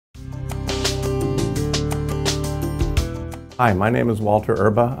Hi, my name is Walter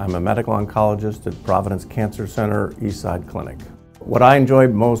Urba. I'm a medical oncologist at Providence Cancer Center, Eastside Clinic. What I enjoy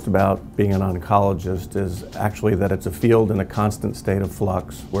most about being an oncologist is actually that it's a field in a constant state of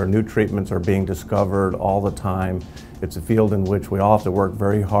flux where new treatments are being discovered all the time. It's a field in which we all have to work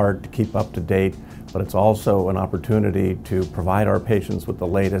very hard to keep up to date, but it's also an opportunity to provide our patients with the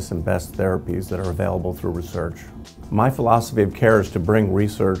latest and best therapies that are available through research. My philosophy of care is to bring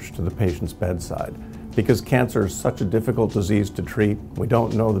research to the patient's bedside. Because cancer is such a difficult disease to treat, we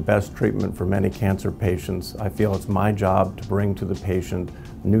don't know the best treatment for many cancer patients. I feel it's my job to bring to the patient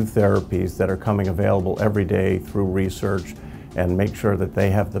new therapies that are coming available every day through research and make sure that they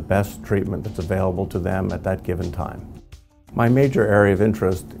have the best treatment that's available to them at that given time. My major area of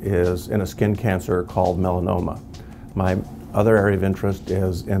interest is in a skin cancer called melanoma. My other area of interest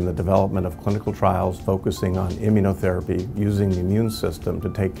is in the development of clinical trials focusing on immunotherapy, using the immune system to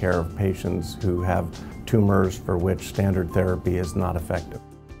take care of patients who have tumors for which standard therapy is not effective.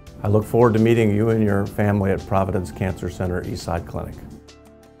 I look forward to meeting you and your family at Providence Cancer Center Eastside Clinic.